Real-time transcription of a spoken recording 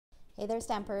Hey there,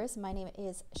 Stampers. My name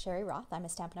is Sherry Roth. I'm a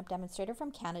Stampin' Up! Demonstrator from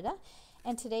Canada,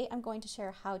 and today I'm going to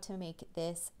share how to make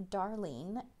this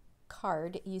Darling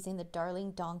card using the Darling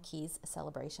Donkeys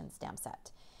Celebration stamp set.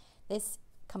 This,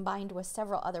 combined with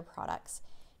several other products,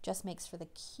 just makes for the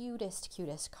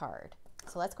cutest card.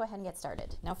 So let's go ahead and get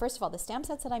started. Now, first of all, the stamp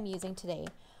sets that I'm using today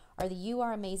are the You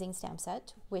Are Amazing stamp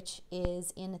set, which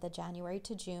is in the January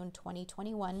to June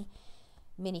 2021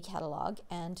 mini catalog,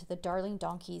 and the Darling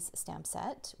Donkeys stamp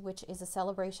set, which is a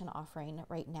celebration offering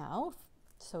right now.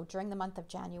 So during the month of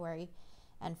January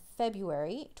and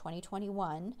February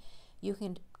 2021, you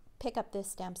can pick up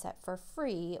this stamp set for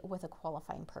free with a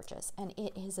qualifying purchase, and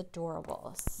it is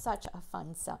adorable. Such a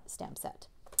fun stamp set.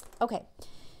 Okay,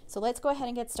 so let's go ahead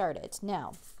and get started.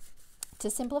 Now,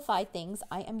 to simplify things,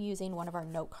 I am using one of our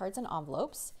note cards and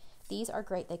envelopes. These are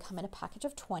great. They come in a package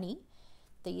of 20.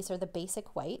 These are the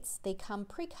basic whites. They come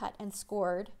pre-cut and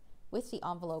scored with the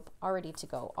envelope all ready to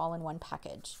go, all in one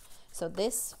package. So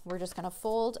this, we're just gonna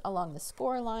fold along the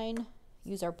score line,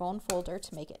 use our bone folder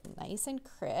to make it nice and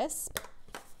crisp,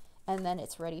 and then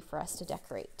it's ready for us to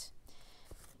decorate.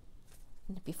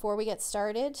 Before we get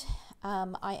started,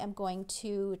 I am going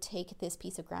to take this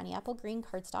piece of Granny Apple Green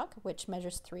cardstock, which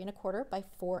measures 3 1/4 by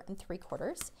 4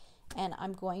 3/4, and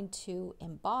I'm going to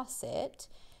emboss it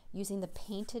using the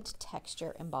Painted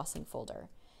Texture embossing folder.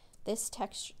 This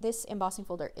embossing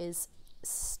folder is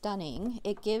stunning.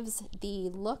 It gives the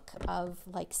look of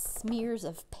like smears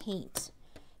of paint,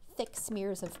 thick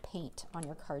smears of paint on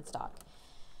your cardstock.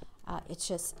 It's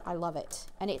just, I love it.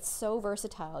 And it's so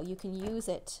versatile. You can use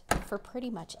it for pretty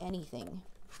much anything.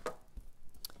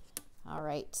 All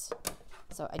right,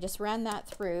 so I just ran that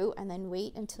through, and then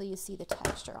wait until you see the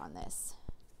texture on this.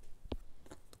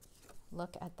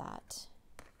 Look at that.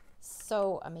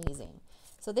 So amazing.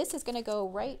 So this is going to go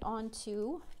right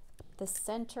onto the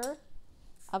center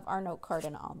of our note card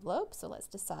and envelope. So let's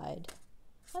decide,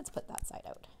 let's put that side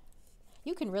out.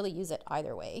 You can really use it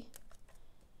either way.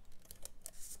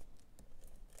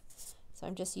 So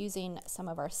I'm just using some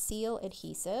of our seal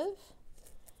adhesive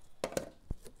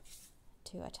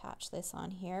to attach this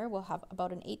on here. We'll have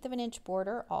about 1/8 of an inch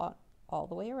border all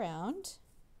the way around.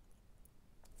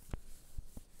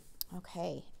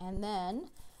 Okay, and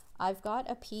then I've got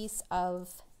a piece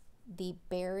of the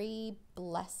Berry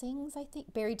Blessings, I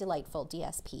think, Berry Delightful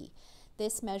DSP.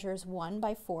 This measures 1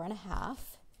 by 4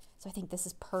 1/2. So I think this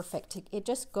is perfect. It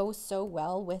just goes so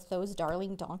well with those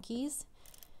Darling Donkeys.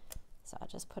 So I'll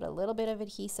just put a little bit of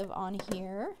adhesive on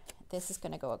here. This is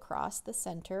going to go across the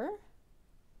center.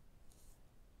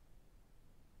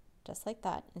 Just like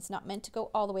that. It's not meant to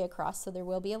go all the way across, so there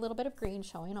will be a little bit of green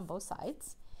showing on both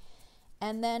sides.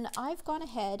 And then I've gone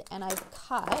ahead and I've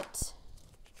cut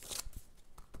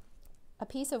a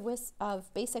piece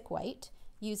of basic white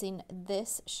using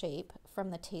this shape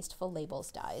from the Tasteful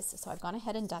Labels dies. So I've gone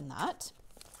ahead and done that.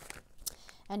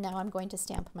 And now I'm going to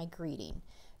stamp my greeting.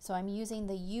 So I'm using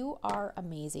the You Are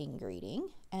Amazing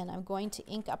greeting, and I'm going to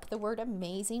ink up the word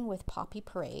amazing with Poppy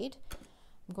Parade.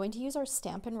 I'm going to use our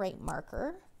Stampin' Write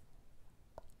marker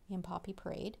in Poppy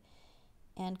Parade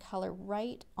and color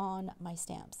right on my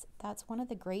stamps. That's one of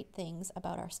the great things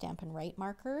about our Stampin' Write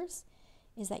markers,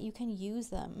 is that you can use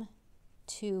them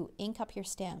to ink up your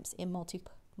stamps in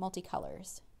multiple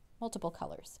colors.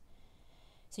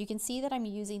 So you can see that I'm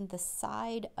using the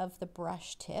side of the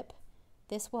brush tip.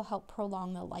 This will help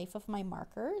prolong the life of my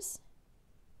markers.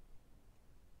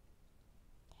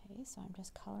 Okay, so I'm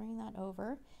just coloring that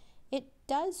over. It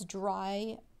does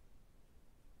dry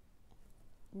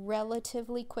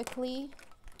relatively quickly.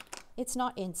 It's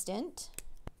not instant,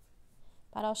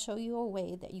 but I'll show you a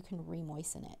way that you can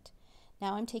re-moisten it.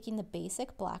 Now I'm taking the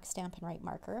basic black Stampin' Write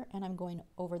marker, and I'm going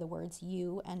over the words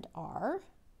U and R.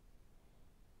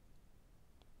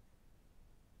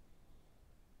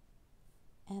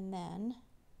 And then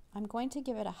I'm going to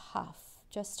give it a huff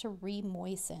just to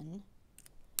re-moisten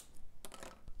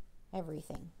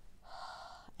everything.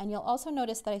 And you'll also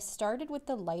notice that I started with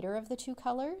the lighter of the two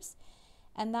colors,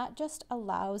 and that just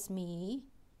allows me,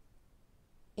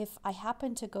 if I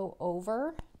happen to go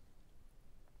over,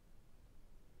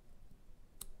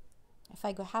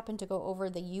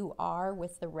 the You Are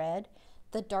with the red,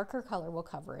 the darker color will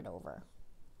cover it over.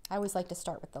 I always like to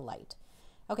start with the light.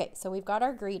 Okay, so we've got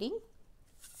our greeting.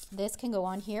 This can go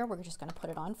on here. We're just going to put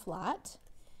it on flat.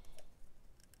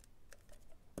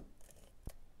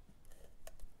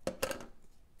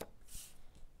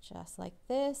 Just like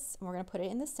this. And we're going to put it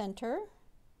in the center.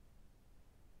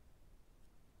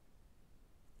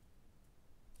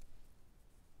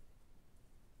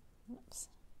 Oops.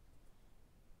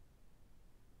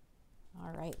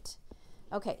 All right.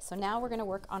 Okay, so now we're gonna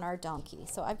work on our donkey.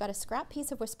 So I've got a scrap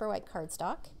piece of Whisper White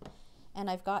cardstock, and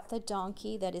I've got the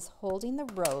donkey that is holding the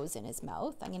rose in his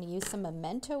mouth. I'm gonna use some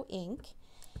Memento ink,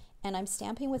 and I'm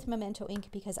stamping with Memento ink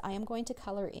because I am going to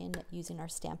color in using our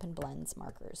Stampin' Blends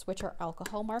markers, which are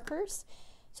alcohol markers.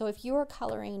 So if you are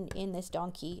coloring in this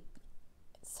donkey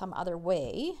some other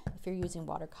way, if you're using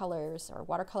watercolors or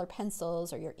watercolor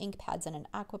pencils or your ink pads and an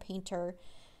aqua painter,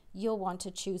 you'll want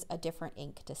to choose a different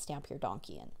ink to stamp your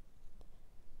donkey in.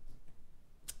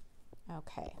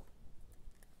 Okay.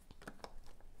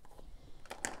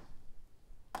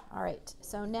 All right,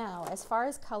 so now as far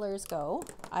as colors go,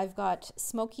 I've got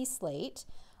Smoky Slate.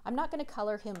 I'm not going to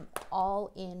color him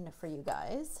all in for you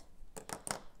guys.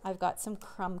 I've got some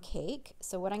crumb cake.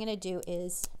 So what I'm going to do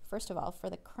is, first of all, for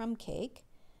the crumb cake,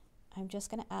 I'm just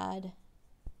going to add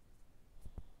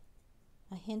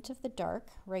a hint of the dark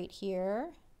right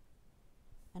here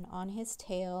and on his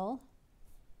tail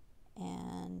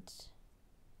and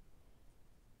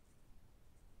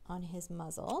on his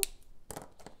muzzle.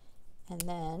 And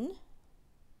then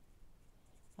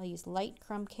I'll use light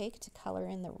crumb cake to color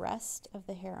in the rest of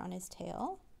the hair on his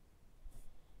tail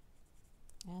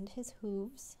and his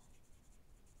hooves.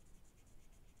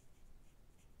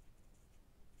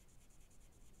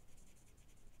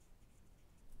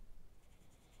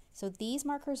 So these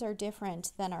markers are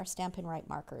different than our Stampin' Write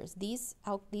markers. These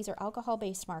are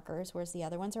alcohol-based markers, whereas the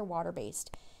other ones are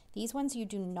water-based. These ones you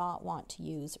do not want to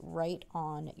use right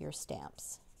on your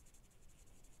stamps.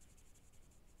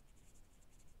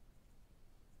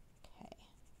 Okay,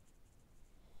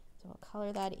 so I'll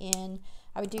color that in.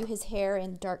 I would do his hair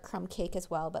in dark crumb cake as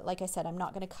well, but like I said, I'm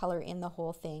not going to color in the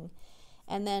whole thing.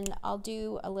 And then I'll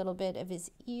do a little bit of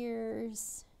his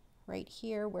ears right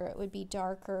here where it would be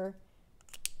darker.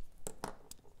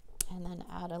 And then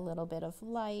add a little bit of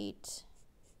light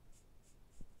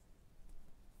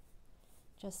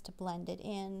just to blend it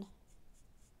in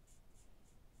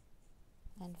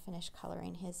and finish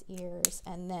coloring his ears.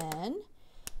 And then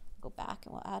go back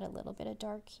and we'll add a little bit of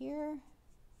dark here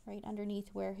right underneath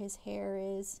where his hair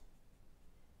is.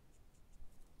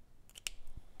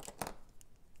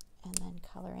 And then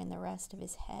color in the rest of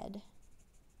his head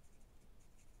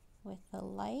with the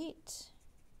light.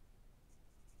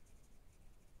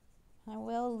 I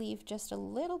will leave just a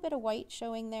little bit of white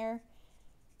showing there,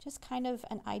 just kind of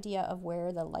an idea of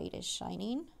where the light is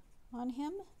shining on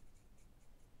him.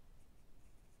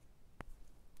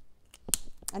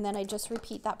 And then I just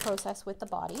repeat that process with the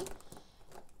body.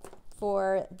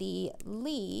 For the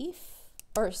leaf,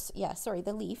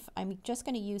 the leaf, I'm just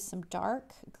going to use some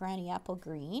dark Granny Apple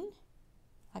Green.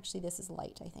 Actually, this is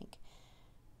light, I think.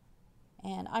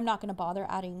 And I'm not going to bother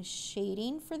adding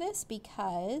shading for this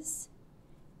because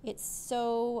it's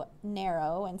so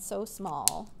narrow and so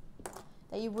small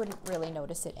that you wouldn't really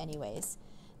notice it anyways.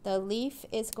 The leaf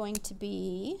is going to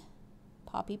be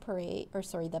Poppy Parade,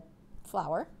 the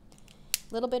flower.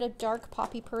 A little bit of dark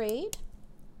Poppy Parade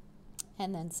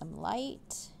and then some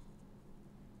light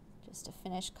just to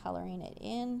finish coloring it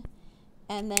in.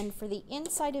 And then for the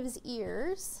inside of his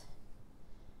ears,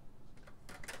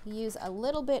 use a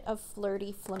little bit of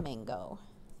Flirty Flamingo.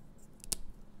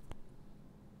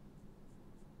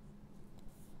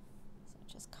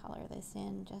 Color this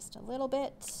in just a little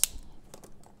bit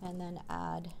and then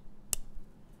add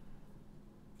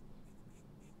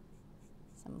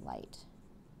some light.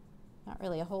 Not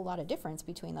really a whole lot of difference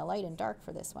between the light and dark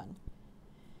for this one.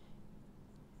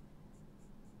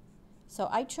 So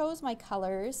I chose my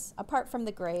colors, apart from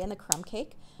the gray and the crumb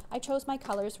cake, I chose my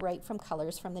colors right from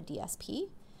colors from the DSP.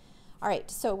 All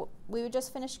right, so we would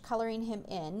just finish coloring him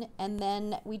in, and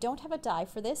then we don't have a die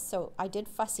for this, so I did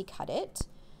fussy cut it.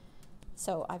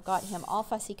 So I've got him all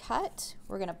fussy cut.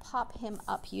 We're going to pop him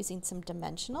up using some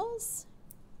dimensionals.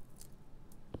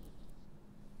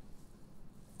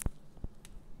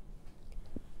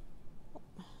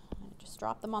 Just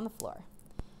drop them on the floor.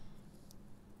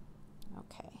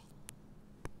 Okay.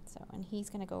 So, and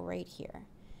he's going to go right here.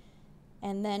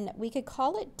 And then we could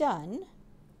call it done,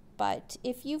 but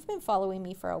if you've been following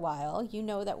me for a while, you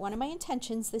know that one of my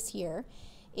intentions this year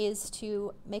is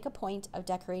to make a point of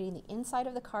decorating the inside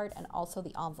of the card and also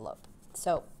the envelope.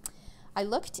 So I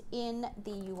looked in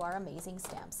the You Are Amazing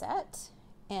stamp set,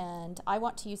 and I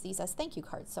want to use these as thank you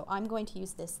cards. So I'm going to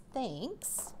use this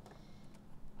thanks,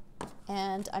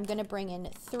 and I'm going to bring in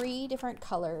 3 different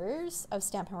colors of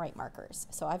Stampin' Write markers.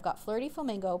 So I've got Flirty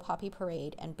Flamingo, Poppy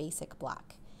Parade, and Basic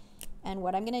Black. And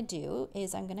what I'm going to do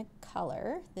is I'm going to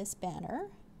color this banner.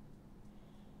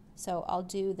 So I'll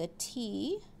do the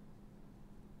T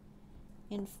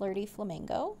in Flirty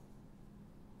Flamingo.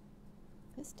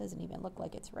 This doesn't even look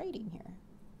like it's writing here.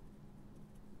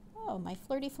 Oh, my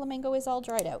Flirty Flamingo is all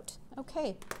dried out.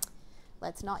 Okay,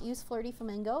 let's not use Flirty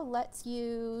Flamingo. Let's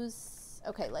use,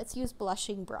 okay, let's use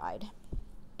Blushing Bride.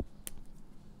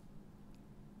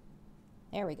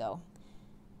 There we go.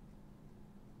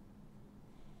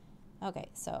 Okay,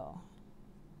 so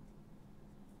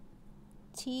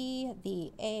T,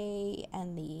 the A,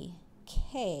 and the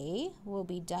K will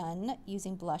be done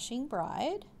using Blushing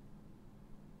Bride.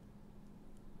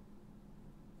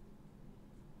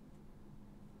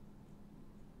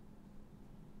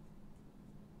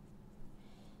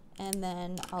 And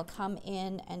then I'll come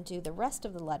in and do the rest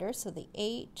of the letters, so the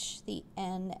H, the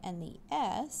N, and the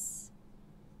S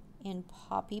in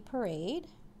Poppy Parade.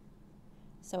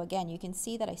 So again, you can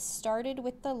see that I started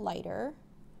with the lighter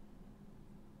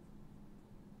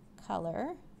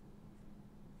color.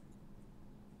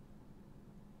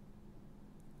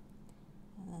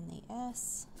 And then the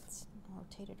S, let's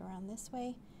rotate it around this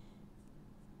way.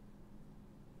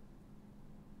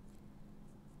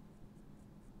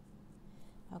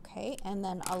 Okay, and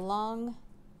then along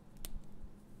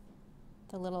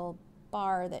the little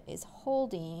bar that is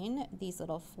holding these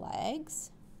little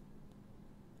flags,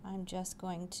 I'm just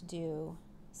going to do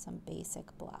some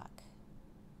basic black.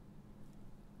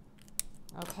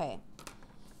 Okay,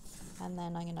 and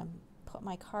then I'm gonna put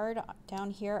my card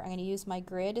down here. I'm gonna use my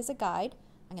grid as a guide.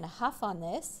 I'm gonna huff on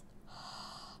this.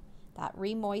 That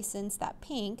remoistens that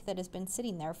pink that has been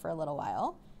sitting there for a little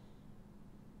while.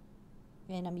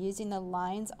 And I'm using the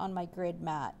lines on my grid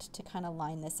mat to kind of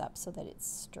line this up so that it's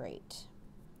straight.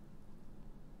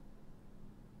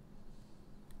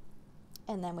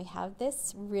 And then we have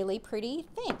this really pretty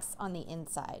thanks on the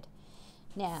inside.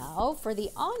 Now for the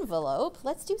envelope,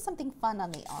 let's do something fun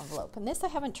on the envelope. And this I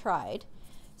haven't tried.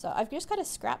 So I've just got a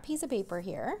scrap piece of paper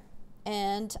here,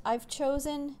 and I've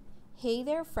chosen Hey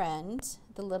There Friend,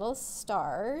 the little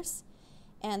stars,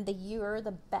 and the You're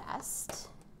the Best,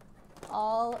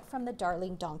 all from the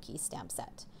Darling Donkey stamp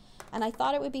set. And I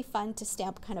thought it would be fun to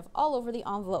stamp kind of all over the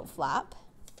envelope flap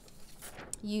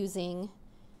using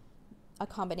a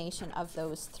combination of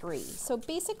those three. So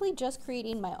basically just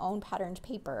creating my own patterned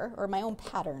paper, or my own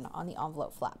pattern on the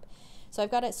envelope flap. So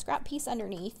I've got a scrap piece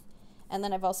underneath, and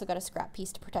then I've also got a scrap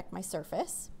piece to protect my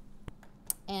surface.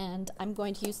 And I'm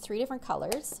going to use 3 different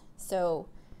colors. So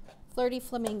Flirty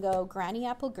Flamingo, Granny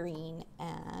Apple Green,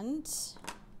 and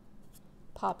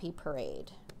Poppy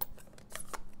Parade.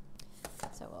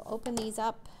 So we'll open these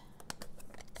up.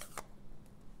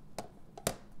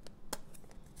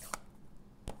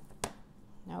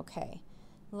 Okay,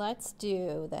 let's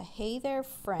do the Hey There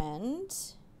Friend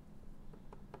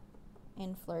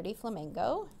in Flirty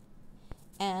Flamingo.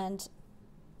 And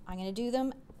I'm going to do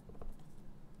them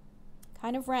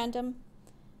kind of random.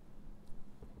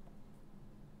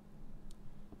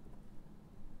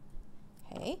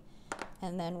 Okay,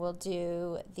 and then we'll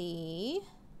do the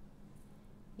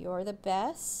You're the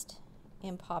Best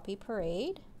in Poppy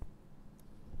Parade.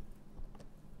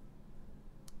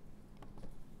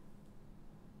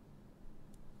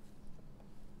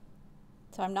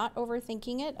 So I'm not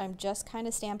overthinking it, I'm just kind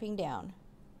of stamping down.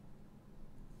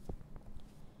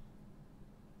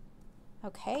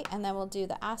 Okay, and then we'll do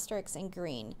the asterisks in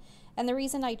green. And the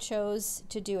reason I chose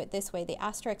to do it this way, the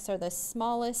asterisks are the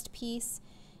smallest piece,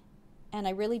 and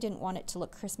I really didn't want it to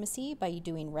look Christmassy by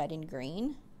doing red and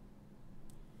green.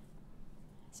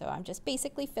 So I'm just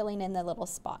basically filling in the little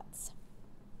spots.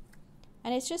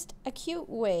 And it's just a cute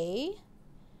way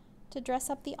to dress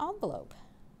up the envelope.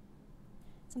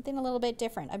 Something a little bit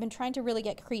different. I've been trying to really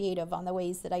get creative on the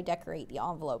ways that I decorate the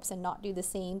envelopes and not do the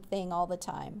same thing all the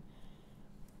time.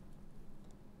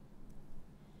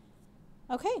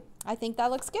 Okay, I think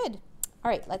that looks good. All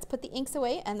right, let's put the inks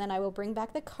away, and then I will bring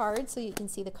back the card so you can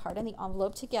see the card and the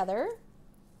envelope together.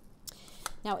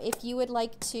 Now, if you would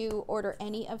like to order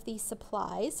any of these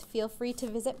supplies, feel free to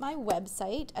visit my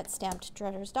website at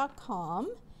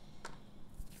stampeddtreasures.com.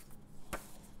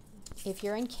 If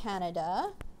you're in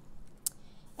Canada,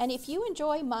 and if you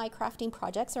enjoy my crafting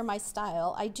projects or my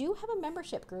style, I do have a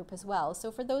membership group as well.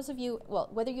 So for those of you, well,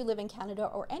 whether you live in Canada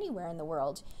or anywhere in the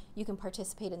world, you can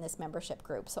participate in this membership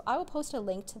group. So I will post a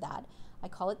link to that. I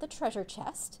call it the Treasure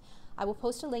Chest. I will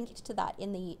post a link to that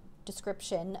in the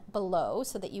description below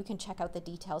so that you can check out the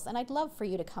details. And I'd love for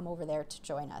you to come over there to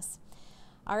join us.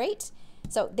 All right,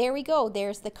 so there we go.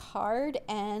 There's the card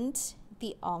and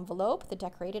the envelope, the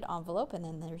decorated envelope, and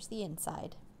then there's the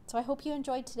inside. So I hope you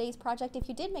enjoyed today's project. If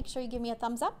you did, make sure you give me a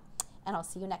thumbs up, and I'll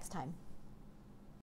see you next time.